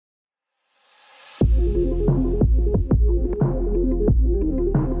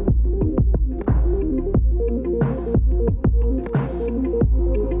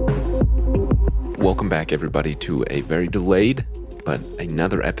Welcome back, everybody, to a very delayed, but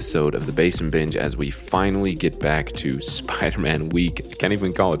another episode of the Basement Binge as we finally get back to Spider-Man Week. I can't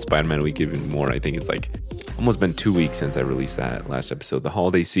even call it Spider-Man Week anymore. I think it's like almost been 2 weeks since I released that last episode. The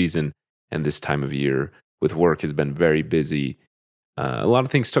holiday season and this time of year with work has been very busy. A lot of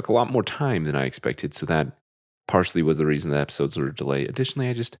things took a lot more time than I expected, so that partially was the reason the episodes were delayed. Additionally,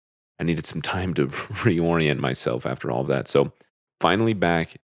 I needed some time to reorient myself after all of that. So finally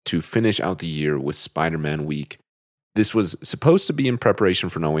back to finish out the year with Spider-Man Week. This was supposed to be in preparation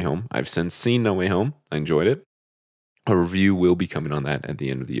for No Way Home. I've since seen No Way Home. I enjoyed it. A review will be coming on that at the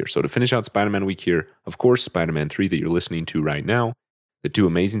end of the year. So to finish out Spider-Man Week here, of course, Spider-Man 3 that you're listening to right now, the 2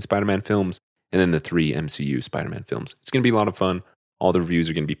 Amazing Spider-Man films, and then the 3 MCU Spider-Man films. It's going to be a lot of fun. All the reviews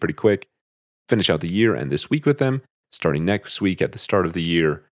are going to be pretty quick. Finish out the year and this week with them. Starting next week at the start of the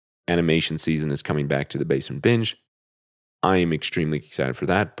year, animation season is coming back to the Basement Binge. I am extremely excited for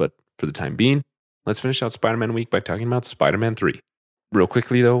that, but for the time being, let's finish out Spider-Man Week by talking about Spider-Man 3. Real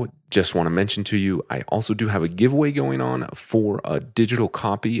quickly though, just want to mention to you, I also do have a giveaway going on for a digital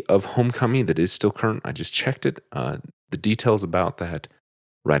copy of Homecoming that is still current. I just checked it. The details about that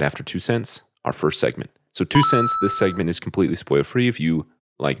right after 2 cents, our first segment. So 2 cents, this segment is completely spoiler free. If you,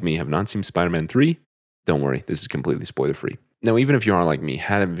 like me, have not seen Spider-Man 3, don't worry, this is completely spoiler free. Now, even if you are like me,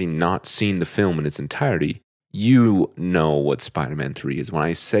 having not seen the film in its entirety, you know what Spider-Man 3 is. When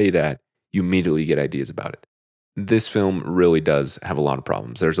I say that, you immediately get ideas about it. This film really does have a lot of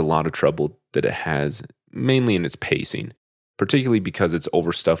problems. There's a lot of trouble that it has, mainly in its pacing, particularly because it's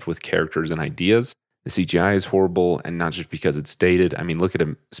overstuffed with characters and ideas. The CGI is horrible, and not just because it's dated. I mean, look at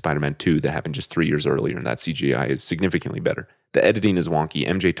Spider-Man 2 that happened just 3 years earlier, and that CGI is significantly better. The editing is wonky.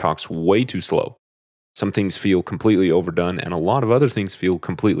 MJ talks way too slow. Some things feel completely overdone, and a lot of other things feel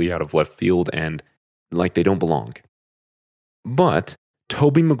completely out of left field and like they don't belong. But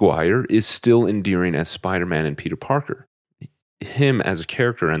Tobey Maguire is still endearing as Spider-Man and Peter Parker. Him as a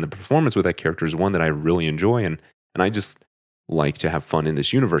character and the performance with that character is one that I really enjoy, and I just like to have fun in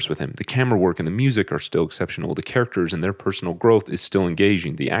this universe with him. The camera work and the music are still exceptional. The characters and their personal growth is still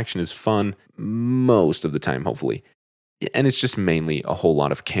engaging. The action is fun most of the time, hopefully. And it's just mainly a whole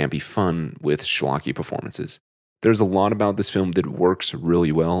lot of campy fun with schlocky performances. There's a lot about this film that works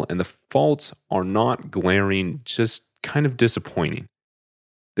really well, and the faults are not glaring, just kind of disappointing.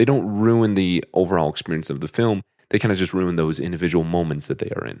 They don't ruin the overall experience of the film, they kind of just ruin those individual moments that they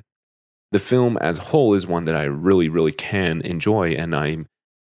are in. The film as a whole is one that I really, really can enjoy, and I'm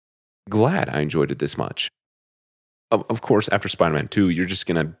glad I enjoyed it this much. Of course, after Spider-Man 2, you're just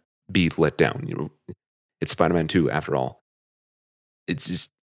going to be let down. It's Spider-Man 2 after all.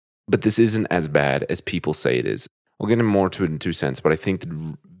 But this isn't as bad as people say it is. I'll get into more to it in 2 cents, but I think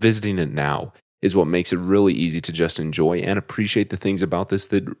that visiting it now is what makes it really easy to just enjoy and appreciate the things about this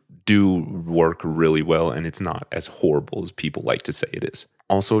that do work really well, and it's not as horrible as people like to say it is.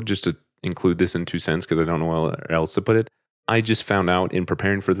 Also, just to include this in 2 cents, because I don't know where else to put it, I just found out in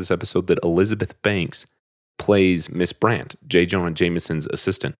preparing for this episode that Elizabeth Banks plays Miss Brandt, J. Jonah Jameson's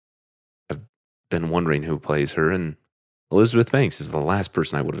assistant. I've been wondering who plays her, and Elizabeth Banks is the last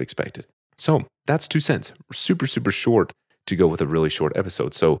person I would have expected. So that's 2 cents. Super, super short to go with a really short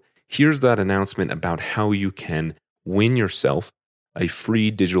episode. So here's that announcement about how you can win yourself a free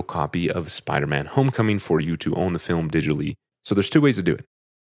digital copy of Spider-Man Homecoming for you to own the film digitally. So there's 2 ways to do it.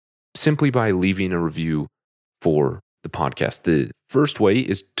 Simply by leaving a review for the podcast. The first way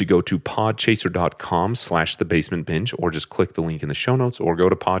is to go to podchaser.com/thebasementbinge, or just click the link in the show notes, or go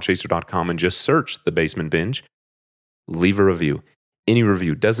to podchaser.com and just search The Basement Binge. Leave a review. Any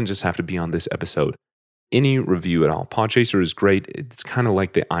review doesn't just have to be on this episode. Any review at all. Podchaser is great. It's kind of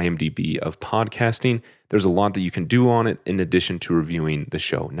like the IMDb of podcasting. There's a lot that you can do on it in addition to reviewing the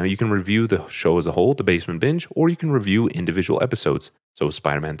show. Now, you can review the show as a whole, The Basement Binge, or you can review individual episodes, so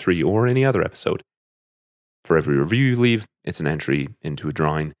Spider-Man 3 or any other episode. For every review you leave, it's an entry into a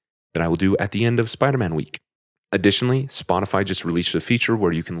drawing that I will do at the end of Spider-Man Week. Additionally, Spotify just released a feature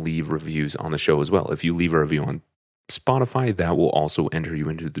where you can leave reviews on the show as well. If you leave a review on Spotify, that will also enter you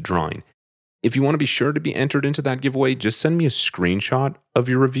into the drawing. If you want to be sure to be entered into that giveaway, just send me a screenshot of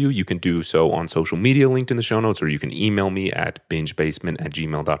your review. You can do so on social media linked in the show notes, or you can email me at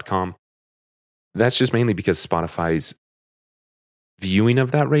bingebasement@gmail.com. That's just mainly because Spotify's viewing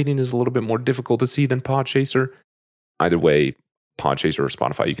of that rating is a little bit more difficult to see than Podchaser. Either way, Podchaser or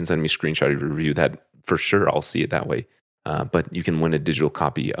Spotify, you can send me a screenshot of your review. That for sure, I'll see it that way. But you can win a digital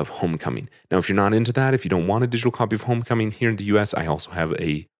copy of Homecoming. Now, if you're not into that, if you don't want a digital copy of Homecoming here in the US, I also have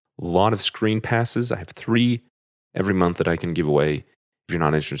a lot of screen passes. I have 3 every month that I can give away. If you're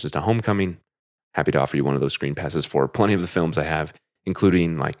not interested in Homecoming, happy to offer you one of those screen passes for plenty of the films I have.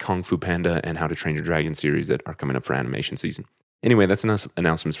 including like Kung Fu Panda and How to Train Your Dragon series that are coming up for animation season. Anyway, that's enough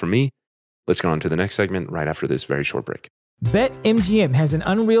announcements from me. Let's go on to the next segment right after this very short break. BetMGM has an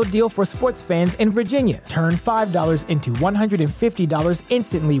unreal deal for sports fans in Virginia. Turn $5 into $150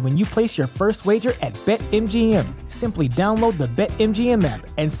 instantly when you place your first wager at BetMGM. Simply download the BetMGM app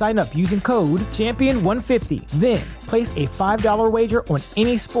and sign up using code Champion150. Then, place a $5 wager on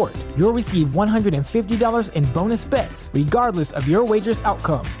any sport. You'll receive $150 in bonus bets, regardless of your wager's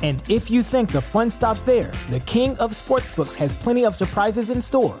outcome. And if you think the fun stops there, the king of sportsbooks has plenty of surprises in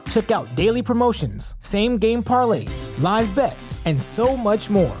store. Check out daily promotions, same-game parlays, live bets, and so much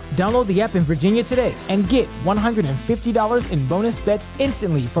more. Download the app in Virginia today and get $150 in bonus bets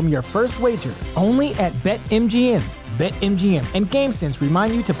instantly from your first wager. Only at BetMGM. BetMGM and GameSense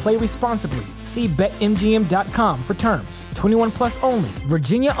remind you to play responsibly. See BetMGM.com for terms. 21 plus only.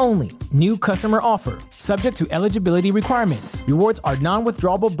 Virginia only. New customer offer. Subject to eligibility requirements. Rewards are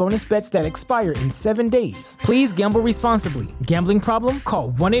non-withdrawable bonus bets that expire in 7 days. Please gamble responsibly. Gambling problem?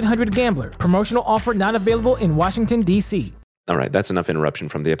 Call 1-800-GAMBLER. Promotional offer not available in Washington, D.C. All right, that's enough interruption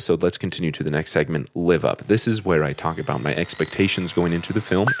from the episode. Let's continue to the next segment, Live Up. This is where I talk about my expectations going into the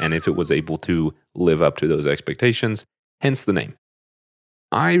film and if it was able to live up to those expectations, hence the name.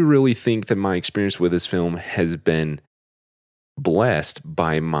 I really think that my experience with this film has been blessed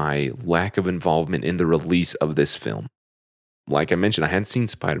by my lack of involvement in the release of this film. Like I mentioned, I hadn't seen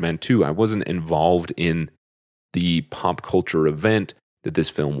Spider-Man 2. I wasn't involved in the pop culture event that this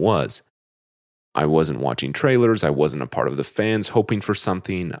film was. I wasn't watching trailers. I wasn't a part of the fans hoping for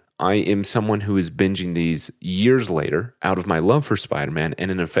something. I am someone who is binging these years later out of my love for Spider-Man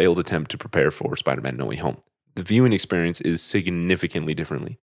and in a failed attempt to prepare for Spider-Man No Way Home. The viewing experience is significantly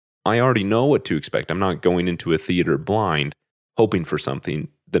differently. I already know what to expect. I'm not going into a theater blind, hoping for something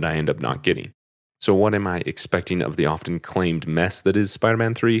that I end up not getting. So what am I expecting of the often claimed mess that is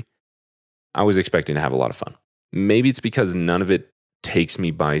Spider-Man 3? I was expecting to have a lot of fun. Maybe it's because none of it takes me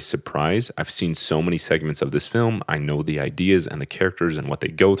by surprise. I've seen so many segments of this film. I know the ideas and the characters and what they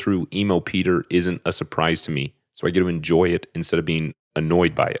go through. Emo Peter isn't a surprise to me, so I get to enjoy it instead of being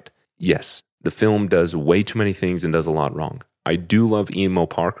annoyed by it. Yes, the film does way too many things and does a lot wrong. I do love Emo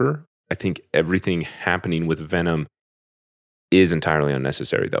Parker. I think everything happening with Venom is entirely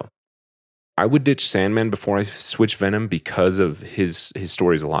unnecessary, though. I would ditch Sandman before I switch Venom because of his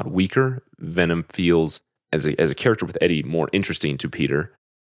story is a lot weaker. Venom feels as a character with Eddie, more interesting to Peter.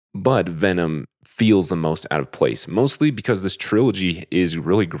 But Venom feels the most out of place, mostly because this trilogy is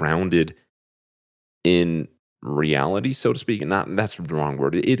really grounded in reality, so to speak. That's the wrong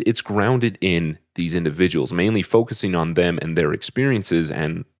word. It's grounded in these individuals, mainly focusing on them and their experiences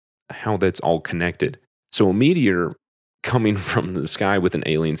and how that's all connected. So a meteor coming from the sky with an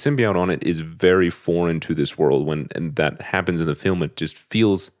alien symbiote on it is very foreign to this world. When that happens in the film, it just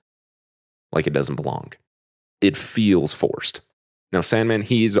feels like it doesn't belong. It feels forced. Now, Sandman,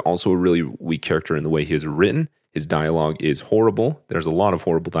 he is also a really weak character in the way he is written. His dialogue is horrible. There's a lot of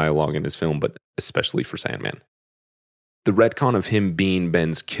horrible dialogue in this film, but especially for Sandman. The retcon of him being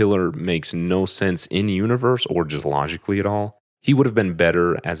Ben's killer makes no sense in universe or just logically at all. He would have been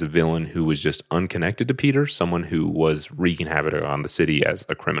better as a villain who was just unconnected to Peter, someone who was wreaking havoc on the city as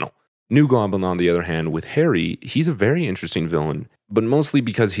a criminal. New Goblin, on the other hand, with Harry, he's a very interesting villain, but mostly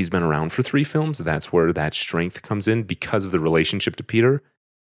because he's been around for 3 films. That's where that strength comes in because of the relationship to Peter,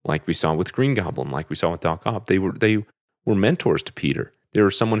 like we saw with Green Goblin, like we saw with Doc Ock. They were mentors to Peter. They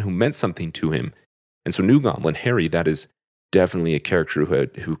were someone who meant something to him. And so New Goblin, Harry, that is definitely a character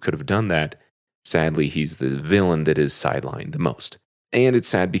who could have done that. Sadly, he's the villain that is sidelined the most. And it's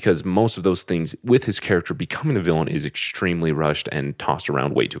sad because most of those things with his character becoming a villain is extremely rushed and tossed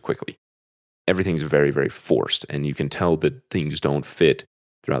around way too quickly. Everything's very, very forced, and you can tell that things don't fit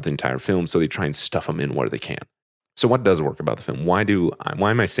throughout the entire film, so they try and stuff them in where they can. So what does work about the film? Why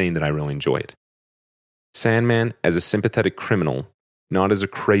am I saying that I really enjoy it? Sandman, as a sympathetic criminal, not as a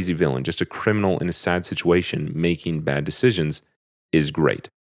crazy villain, just a criminal in a sad situation making bad decisions, is great.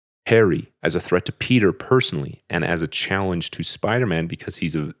 Harry, as a threat to Peter personally, and as a challenge to Spider-Man because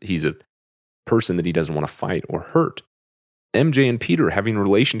he's a person that he doesn't want to fight or hurt. MJ and Peter having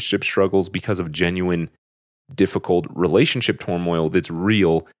relationship struggles because of genuine, difficult relationship turmoil that's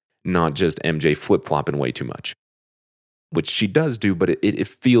real, not just MJ flip-flopping way too much. Which she does do, but it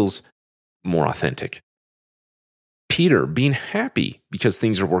feels more authentic. Peter being happy because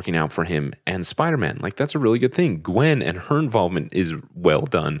things are working out for him and Spider-Man. Like, that's a really good thing. Gwen and her involvement is well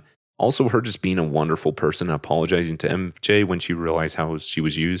done. Also, her just being a wonderful person and apologizing to MJ when she realized how she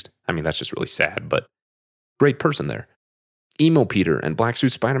was used. I mean, that's just really sad, but great person there. Emo Peter and Black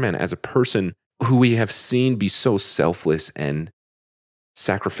Suit Spider-Man as a person who we have seen be so selfless and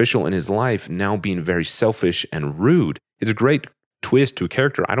sacrificial in his life now being very selfish and rude. It's a great twist to a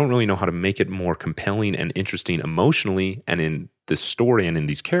character. I don't really know how to make it more compelling and interesting emotionally, and in the story and in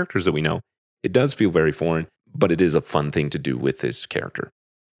these characters that we know, it does feel very foreign, but it is a fun thing to do with this character.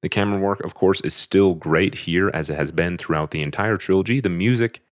 The camera work, of course, is still great here as it has been throughout the entire trilogy. The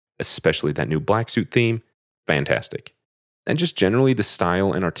music, especially that new black suit theme, fantastic. And just generally the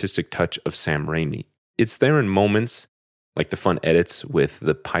style and artistic touch of Sam Raimi. It's there in moments, like the fun edits with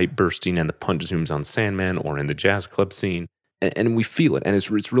the pipe bursting and the punch zooms on Sandman, or in the jazz club scene. And we feel it, and it's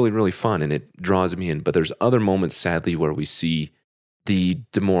really, really fun, and it draws me in. But there's other moments, sadly, where we see the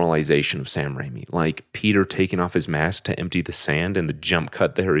demoralization of Sam Raimi. Like Peter taking off his mask to empty the sand, and the jump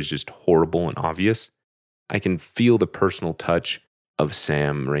cut there is just horrible and obvious. I can feel the personal touch of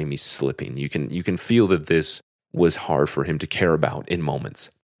Sam Raimi slipping. You can feel that this was hard for him to care about in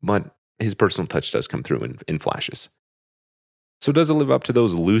moments. But his personal touch does come through in flashes. So does it live up to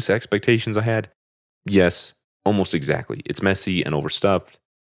those loose expectations I had? Yes, almost exactly. It's messy and overstuffed,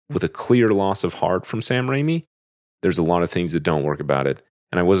 with a clear loss of heart from Sam Raimi. There's a lot of things that don't work about it,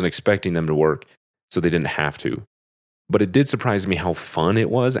 and I wasn't expecting them to work, so they didn't have to. But it did surprise me how fun it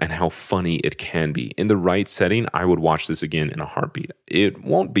was and how funny it can be. In the right setting, I would watch this again in a heartbeat. It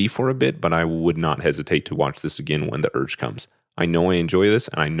won't be for a bit, but I would not hesitate to watch this again when the urge comes. I know I enjoy this,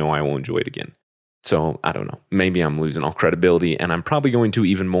 and I know I will enjoy it again. So, I don't know. Maybe I'm losing all credibility, and I'm probably going to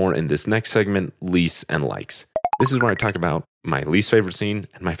even more in this next segment, least and likes. This is where I talk about my least favorite scene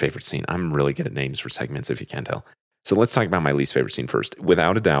and my favorite scene. I'm really good at names for segments, if you can't tell. So let's talk about my least favorite scene first.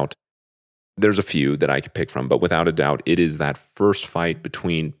 Without a doubt, there's a few that I could pick from, but without a doubt, it is that first fight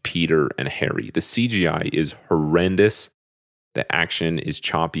between Peter and Harry. The CGI is horrendous. The action is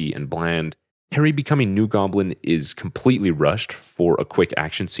choppy and bland. Harry becoming New Goblin is completely rushed for a quick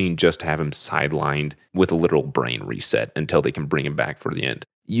action scene just to have him sidelined with a literal brain reset until they can bring him back for the end.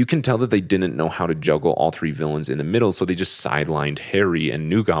 You can tell that they didn't know how to juggle all three villains in the middle, so they just sidelined Harry and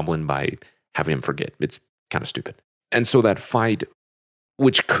New Goblin by having him forget. It's kind of stupid. And so that fight,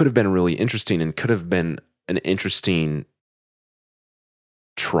 which could have been really interesting and could have been an interesting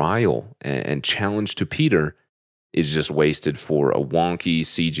trial and challenge to Peter, is just wasted for a wonky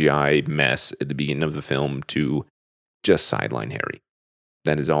CGI mess at the beginning of the film to just sideline Harry.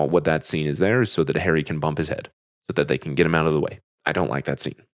 That is all. What that scene is there is so that Harry can bump his head, so that they can get him out of the way. I don't like that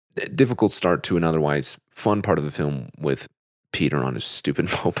scene. Difficult start to an otherwise fun part of the film with Peter on his stupid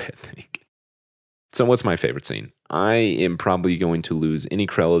moped thing. So what's my favorite scene? I am probably going to lose any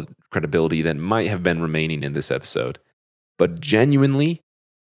credibility that might have been remaining in this episode. But genuinely,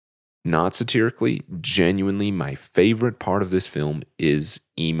 not satirically, genuinely, my favorite part of this film is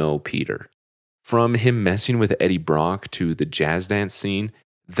emo Peter. From him messing with Eddie Brock to the jazz dance scene,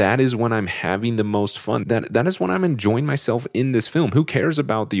 that is when I'm having the most fun. That is when I'm enjoying myself in this film. Who cares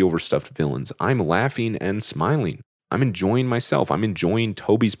about the overstuffed villains? I'm laughing and smiling. I'm enjoying myself. I'm enjoying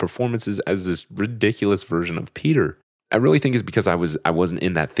Toby's performances as this ridiculous version of Peter. I really think it's because I wasn't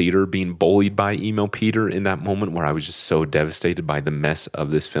in that theater being bullied by emo Peter in that moment where I was just so devastated by the mess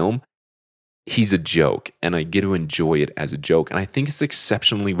of this film. He's a joke, and I get to enjoy it as a joke, and I think it's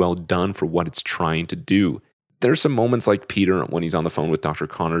exceptionally well done for what it's trying to do. There's some moments like Peter when he's on the phone with Dr.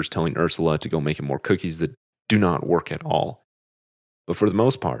 Connors telling Ursula to go make him more cookies that do not work at all. But for the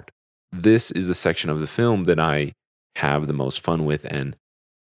most part, this is the section of the film that I have the most fun with and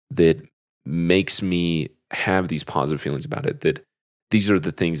that makes me have these positive feelings about it, that these are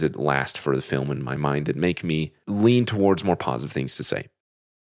the things that last for the film in my mind, that make me lean towards more positive things to say.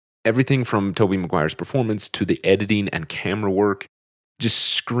 Everything from Tobey Maguire's performance to the editing and camera work just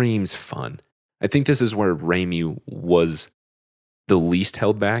screams fun. I think this is where Raimi was the least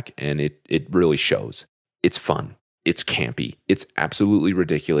held back, and it really shows. It's fun. It's campy. It's absolutely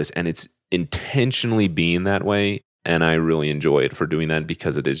ridiculous, and it's intentionally being that way, and I really enjoy it for doing that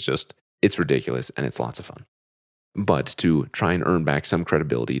because it's ridiculous, and it's lots of fun. But to try and earn back some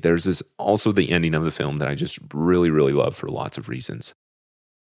credibility, there's also the ending of the film that I just really, really love for lots of reasons.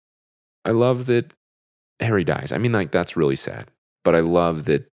 I love that Harry dies. I mean, that's really sad. But I love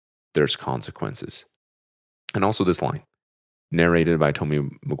that there's consequences. And also this line, narrated by Tobey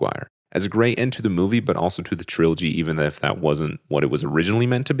Maguire. As a great end to the movie, but also to the trilogy, even if that wasn't what it was originally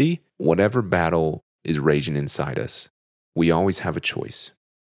meant to be. Whatever battle is raging inside us, we always have a choice.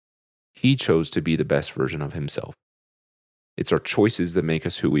 He chose to be the best version of himself. It's our choices that make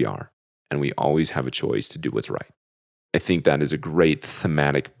us who we are, and we always have a choice to do what's right. I think that is a great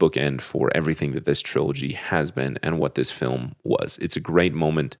thematic bookend for everything that this trilogy has been and what this film was. It's a great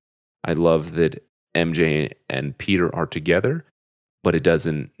moment. I love that MJ and Peter are together, but it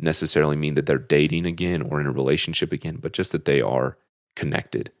doesn't necessarily mean that they're dating again or in a relationship again, but just that they are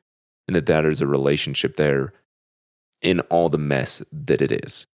connected, and that there is a relationship there in all the mess that it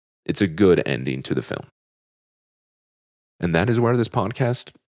is. It's a good ending to the film. And that is where this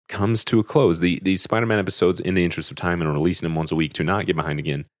podcast comes to a close. These Spider-Man episodes, in the interest of time and releasing them once a week to not get behind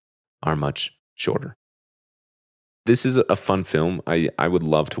again, are much shorter. This is a fun film. I would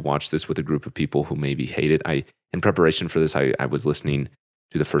love to watch this with a group of people who maybe hate it. In preparation for this, I was listening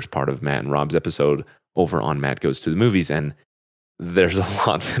to the first part of Matt and Rob's episode over on Matt Goes to the Movies, and there's a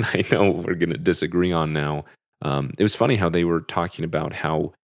lot that I know we're going to disagree on now. It was funny how they were talking about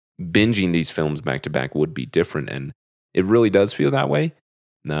how binging these films back to back would be different, and it really does feel that way.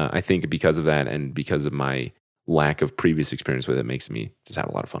 I think because of that and because of my lack of previous experience with it makes me just have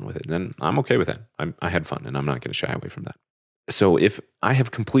a lot of fun with it. And I'm okay with that. I had fun, and I'm not going to shy away from that. So if I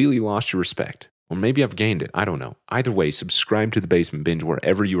have completely lost your respect, or maybe I've gained it, I don't know. Either way, subscribe to The Basement Binge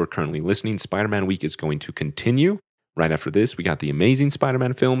wherever you are currently listening. Spider-Man Week is going to continue. Right after this, we got the Amazing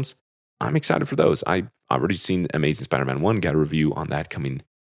Spider-Man films. I'm excited for those. I've already seen Amazing Spider-Man 1, got a review on that coming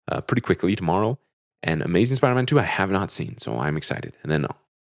pretty quickly tomorrow. And Amazing Spider-Man 2, I have not seen, so I'm excited. And then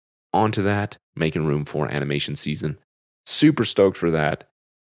on to that, making room for animation season. Super stoked for that.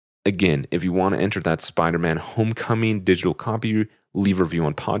 Again, if you want to enter that Spider-Man Homecoming digital copy, leave a review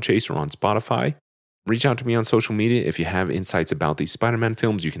on Podchaser or on Spotify. Reach out to me on social media. If you have insights about these Spider-Man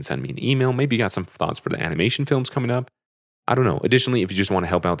films, you can send me an email. Maybe you got some thoughts for the animation films coming up. I don't know. Additionally, if you just want to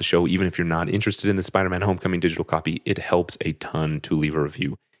help out the show, even if you're not interested in the Spider-Man Homecoming digital copy, it helps a ton to leave a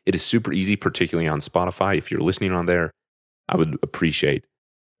review. It is super easy, particularly on Spotify. If you're listening on there, I would appreciate,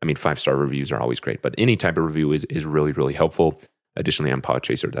 5-star reviews are always great, but any type of review is really, really helpful. Additionally, on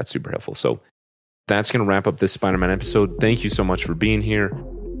Podchaser, that's super helpful. So that's going to wrap up this Spider-Man episode. Thank you so much for being here.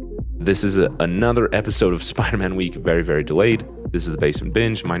 This is another episode of Spider-Man Week, very, very delayed. This is The Basement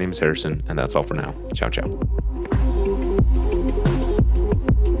Binge. My name is Harrison, and that's all for now. Ciao, ciao.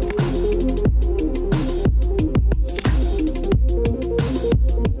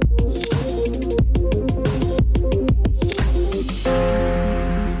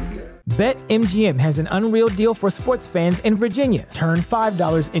 BetMGM has an unreal deal for sports fans in Virginia. Turn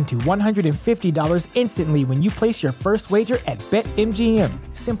 $5 into $150 instantly when you place your first wager at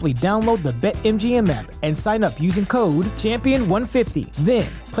BetMGM. Simply download the BetMGM app and sign up using code Champion150. Then,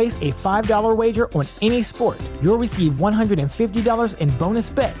 place a $5 wager on any sport. You'll receive $150 in bonus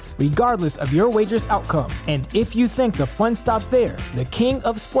bets, regardless of your wager's outcome. And if you think the fun stops there, the King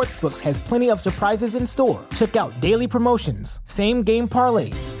of Sportsbooks has plenty of surprises in store. Check out daily promotions, same-game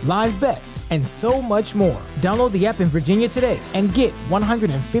parlays, live bets, and so much more. Download the app in Virginia today and get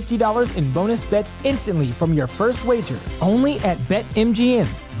 $150 in bonus bets instantly from your first wager. Only at BetMGM.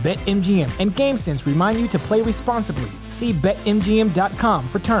 BetMGM and GameSense remind you to play responsibly. See BetMGM.com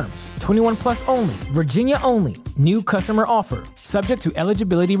for terms. 21 plus only. Virginia only. New customer offer. Subject to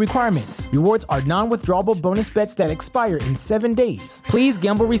eligibility requirements. Rewards are non-withdrawable bonus bets that expire in 7 days. Please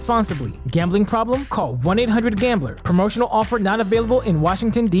gamble responsibly. Gambling problem? Call 1-800-GAMBLER. Promotional offer not available in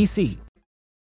Washington, D.C.